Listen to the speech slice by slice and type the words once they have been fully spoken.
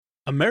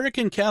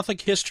American Catholic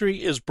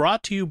History is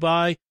brought to you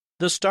by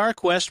the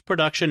StarQuest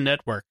Production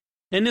Network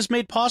and is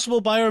made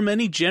possible by our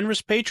many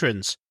generous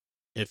patrons.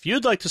 If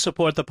you'd like to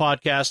support the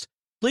podcast,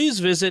 please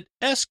visit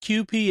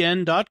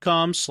sqpn.com/give.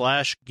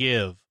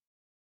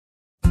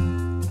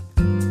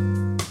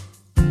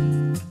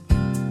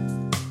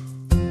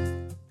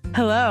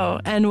 Hello,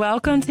 and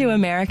welcome to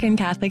American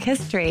Catholic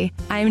History.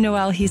 I'm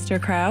Noelle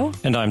Heaster-Crowe.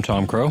 And I'm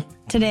Tom Crow.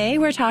 Today,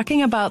 we're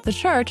talking about the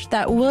church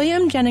that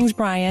William Jennings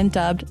Bryan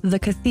dubbed the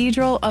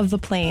Cathedral of the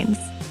Plains.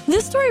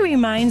 This story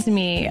reminds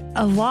me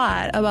a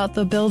lot about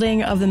the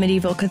building of the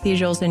medieval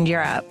cathedrals in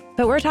Europe,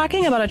 but we're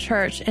talking about a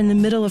church in the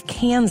middle of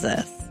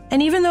Kansas.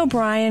 And even though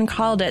Bryan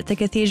called it the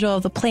Cathedral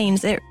of the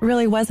Plains, it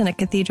really wasn't a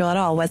cathedral at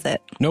all, was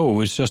it? No, it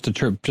was just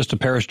a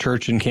parish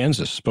church in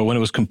Kansas. But when it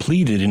was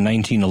completed in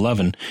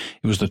 1911,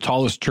 it was the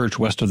tallest church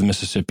west of the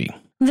Mississippi.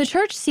 The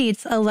church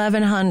seats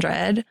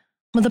 1,100,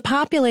 but the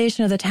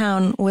population of the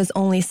town was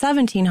only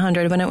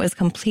 1,700 when it was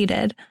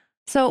completed.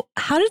 So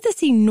how did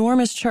this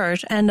enormous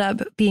church end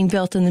up being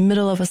built in the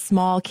middle of a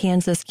small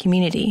Kansas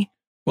community?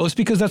 Well, it's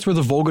because that's where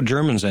the Volga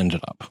Germans ended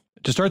up.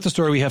 To start the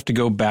story, we have to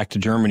go back to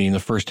Germany in the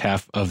first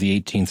half of the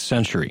 18th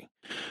century.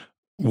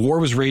 War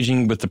was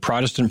raging with the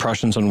Protestant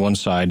Prussians on one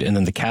side and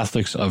then the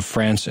Catholics of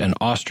France and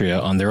Austria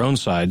on their own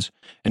sides,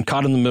 and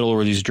caught in the middle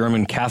were these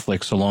German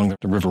Catholics along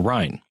the River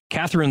Rhine.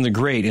 Catherine the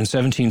Great, in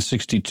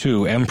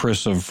 1762,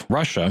 Empress of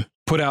Russia,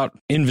 put out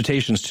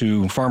invitations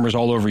to farmers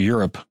all over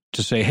Europe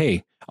to say,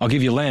 hey, I'll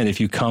give you land if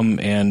you come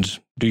and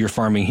do your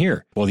farming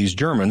here. Well, these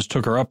Germans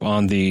took her up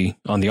on the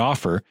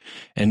offer,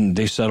 and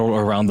they settled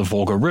around the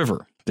Volga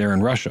River there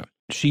in Russia.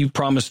 She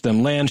promised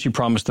them land. She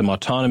promised them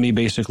autonomy,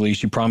 basically.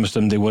 She promised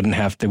them they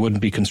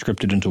wouldn't be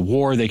conscripted into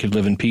war. They could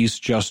live in peace,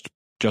 just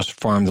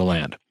farm the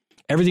land.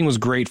 Everything was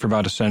great for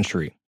about a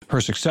century.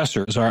 Her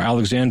successor, Tsar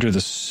Alexander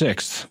VI,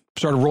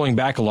 started rolling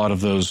back a lot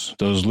of those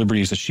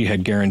liberties that she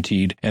had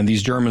guaranteed, and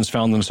these Germans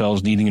found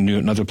themselves needing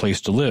another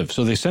place to live.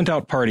 So they sent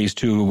out parties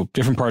to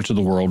different parts of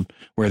the world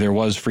where there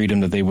was freedom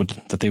that they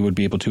would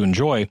be able to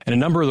enjoy. And a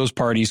number of those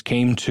parties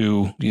came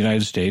to the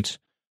United States,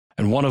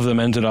 and one of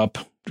them ended up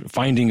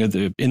finding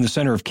in the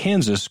center of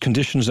Kansas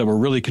conditions that were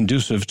really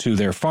conducive to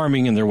their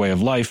farming and their way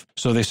of life.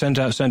 So they sent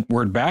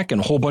word back,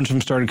 and a whole bunch of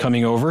them started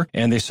coming over,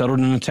 and they settled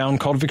in a town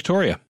called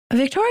Victoria.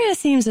 Victoria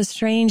seems a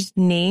strange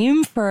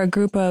name for a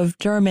group of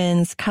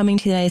Germans coming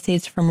to the United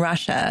States from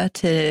Russia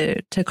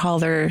to call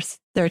their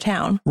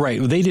town.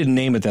 Right. They didn't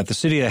name it that. The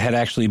city had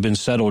actually been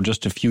settled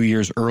just a few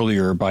years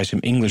earlier by some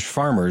English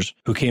farmers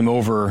who came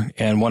over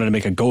and wanted to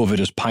make a go of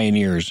it as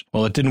pioneers.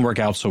 Well, it didn't work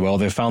out so well.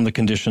 They found the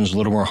conditions a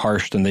little more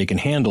harsh than they can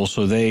handle.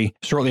 So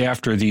shortly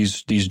after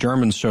these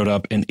Germans showed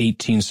up in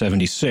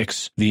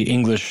 1876, the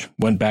English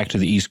went back to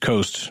the East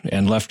Coast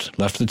and left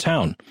the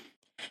town.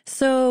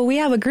 So we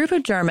have a group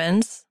of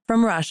Germans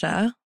from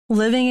Russia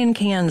living in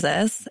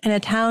Kansas in a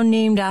town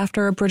named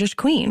after a British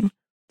queen.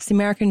 It's the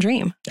American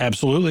dream.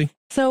 Absolutely.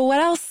 So what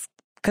else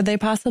could they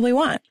possibly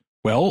want?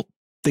 Well,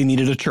 they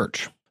needed a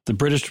church. The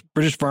British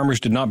farmers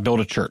did not build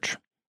a church, at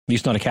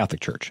least not a Catholic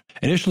church.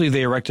 Initially,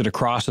 they erected a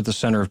cross at the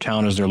center of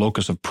town as their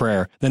locus of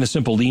prayer. Then a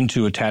simple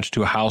lean-to attached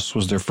to a house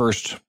was their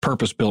first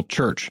purpose-built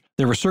church.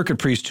 There were circuit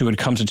priests who had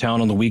come to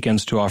town on the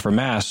weekends to offer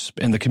mass,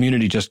 and the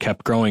community just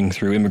kept growing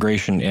through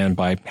immigration and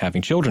by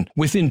having children.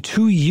 Within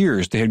 2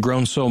 years, they had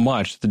grown so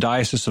much, the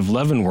Diocese of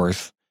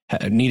Leavenworth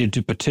needed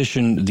to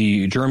petition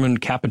the German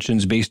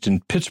Capuchins based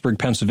in Pittsburgh,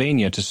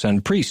 Pennsylvania, to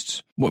send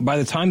priests. By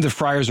the time the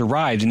friars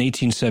arrived in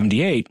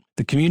 1878,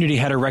 the community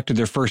had erected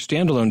their first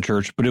standalone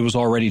church, but it was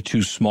already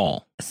too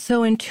small.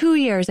 So in 2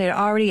 years, they'd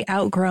already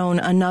outgrown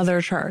another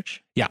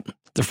church. Yeah.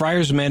 The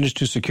friars managed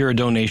to secure a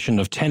donation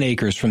of 10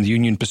 acres from the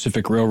Union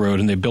Pacific Railroad,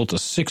 and they built a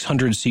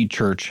 600-seat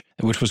church,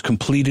 which was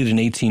completed in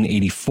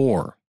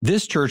 1884.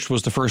 This church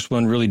was the first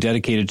one really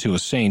dedicated to a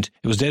saint.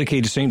 It was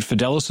dedicated to St.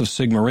 Fidelis of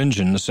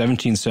Sigmaringen, a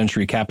 17th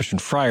century Capuchin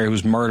friar who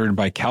was martyred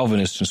by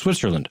Calvinists in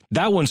Switzerland.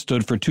 That one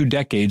stood for 2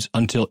 decades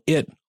until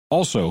it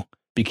also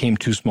became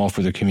too small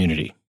for the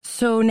community.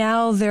 So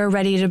now they're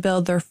ready to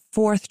build their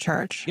 4th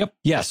church. Yep.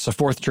 Yes, a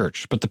 4th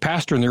church. But the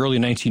pastor in the early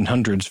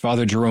 1900s,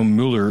 Father Jerome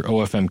Mueller,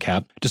 OFM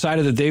Cap,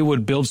 decided that they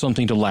would build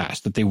something to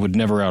last, that they would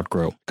never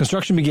outgrow.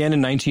 Construction began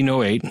in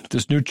 1908.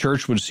 This new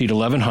church would seat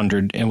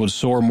 1,100 and would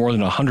soar more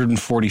than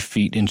 140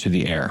 feet into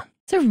the air.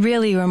 It's a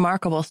really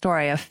remarkable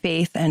story of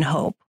faith and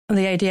hope.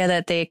 The idea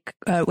that they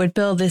would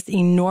build this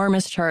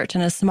enormous church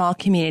in a small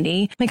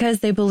community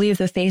because they believed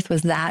the faith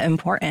was that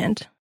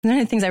important. One of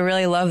the things I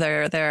really love,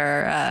 their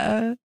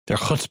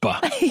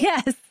chutzpah.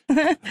 Yes.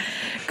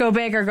 Go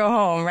big or go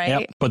home, right?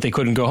 Yep. But they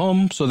couldn't go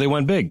home, so they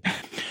went big.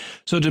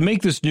 So to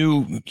make this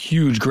new,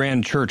 huge,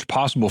 grand church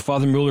possible,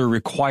 Father Mueller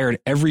required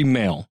every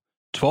male,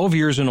 12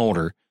 years and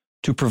older,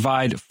 to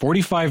provide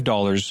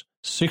 $45,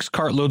 6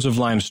 cartloads of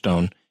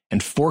limestone,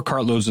 and 4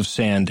 cartloads of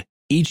sand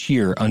each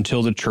year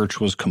until the church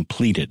was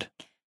completed.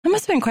 That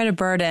must have been quite a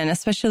burden,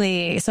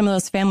 especially some of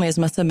those families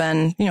must have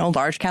been,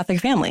 large Catholic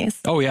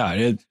families. Oh,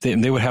 yeah.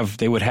 They would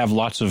have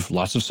lots of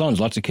sons,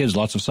 lots of kids,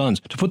 lots of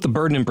sons. To put the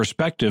burden in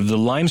perspective, the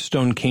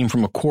limestone came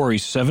from a quarry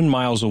 7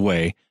 miles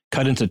away,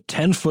 cut into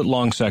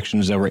 10-foot-long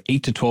sections that were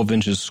 8 to 12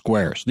 inches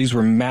square. So these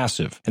were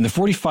massive. And the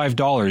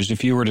 $45,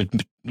 if you were to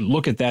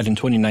look at that in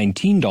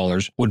 2019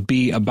 dollars, would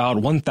be about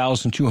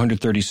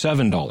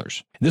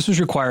 $1,237. This was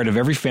required of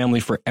every family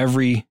for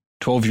every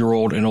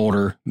 12-year-old and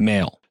older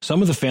male.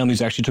 Some of the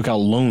families actually took out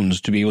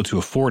loans to be able to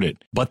afford it,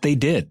 but they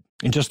did.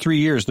 In just 3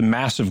 years, the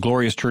massive,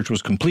 glorious church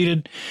was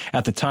completed.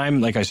 At the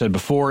time, like I said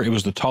before, it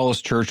was the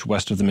tallest church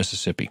west of the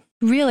Mississippi.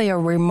 Really a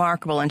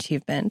remarkable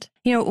achievement.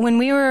 You know, when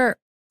we were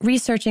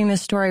researching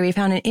this story, we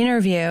found an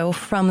interview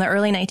from the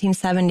early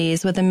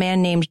 1970s with a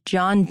man named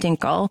John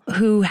Dinkle,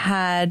 who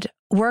had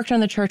worked on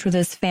the church with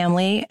his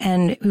family,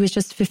 and he was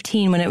just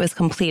 15 when it was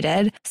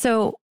completed.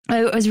 So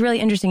it was really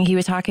interesting. He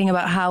was talking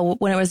about how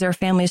when it was their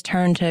family's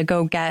turn to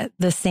go get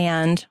the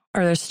sand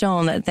or the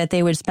stone, that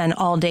they would spend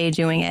all day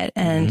doing it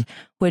and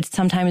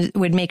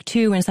would make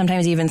 2 and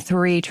sometimes even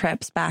 3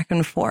 trips back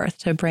and forth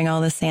to bring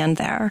all the sand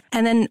there.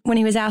 And then when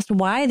he was asked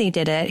why they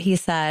did it, he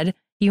said,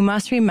 "You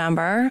must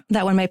remember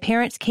that when my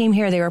parents came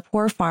here, they were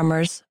poor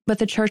farmers, but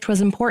the church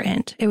was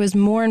important. It was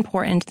more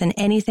important than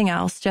anything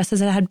else, just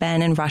as it had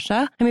been in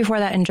Russia and before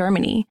that in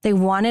Germany. They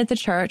wanted the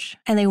church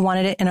and they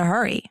wanted it in a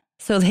hurry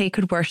so they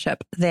could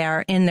worship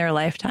there in their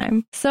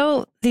lifetime."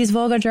 So these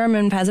Volga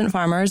German peasant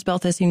farmers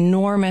built this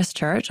enormous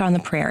church on the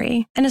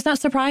prairie. And it's not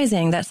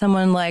surprising that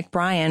someone like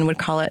Brian would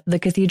call it the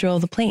Cathedral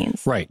of the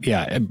Plains. Right.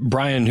 Yeah.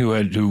 Brian,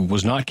 who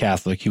was not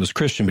Catholic, he was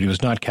Christian, but he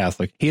was not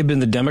Catholic. He had been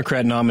the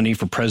Democrat nominee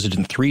for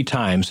president 3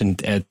 times.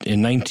 And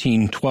in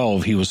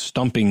 1912, he was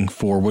stumping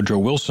for Woodrow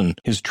Wilson.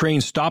 His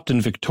train stopped in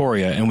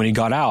Victoria. And when he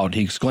got out,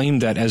 he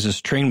exclaimed that as his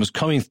train was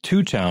coming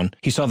to town,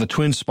 he saw the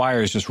twin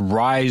spires just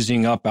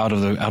rising up out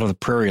of the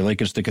prairie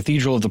like it's the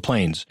Cathedral of the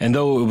Plains. And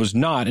though it was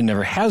not and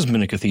never has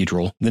been a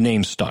cathedral, the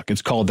name stuck.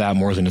 It's called that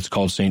more than it's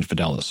called St.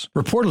 Fidelis.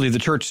 Reportedly, the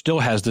church still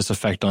has this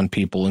effect on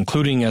people,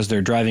 including as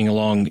they're driving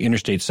along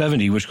Interstate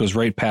 70, which goes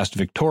right past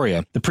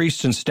Victoria. The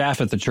priests and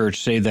staff at the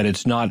church say that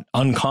it's not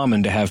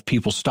uncommon to have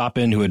people stop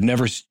in who had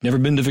never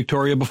been to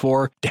Victoria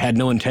before, had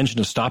no intention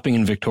of stopping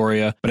in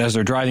Victoria, but as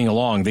they're driving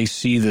along, they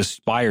see the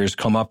spires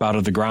come up out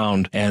of the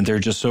ground, and they're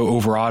just so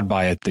overawed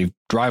by it. They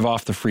drive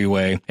off the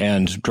freeway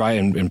and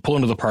pull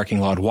into the parking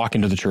lot, walk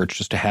into the church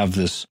just to have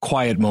this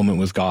quiet moment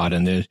with God.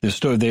 And there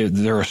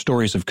are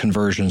stories of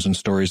conversions and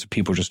stories of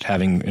people just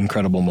having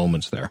incredible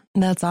moments there.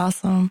 That's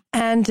awesome.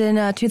 And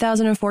in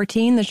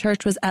 2014, the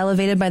church was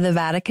elevated by the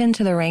Vatican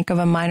to the rank of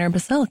a minor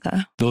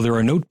basilica. Though there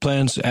are no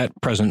plans at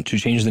present to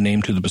change the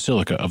name to the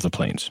Basilica of the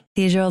Plains.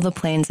 Cathedral of the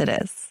Plains it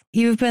is.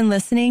 You've been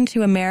listening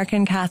to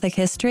American Catholic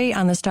History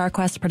on the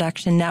StarQuest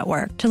Production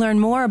Network. To learn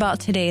more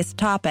about today's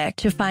topic,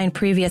 to find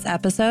previous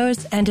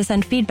episodes, and to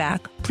send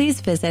feedback,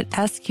 please visit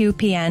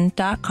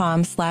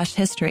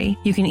sqpn.com/history.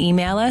 You can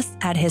email us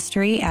at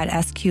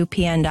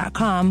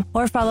history@sqpn.com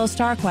or follow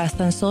StarQuest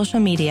on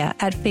social media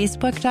at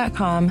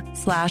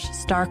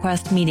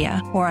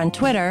facebook.com/StarQuestMedia or on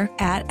Twitter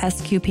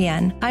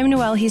 @SQPN. I'm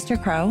Noelle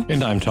Heaster-Crowe.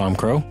 And I'm Tom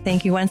Crow.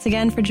 Thank you once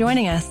again for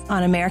joining us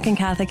on American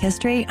Catholic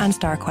History on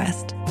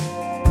StarQuest.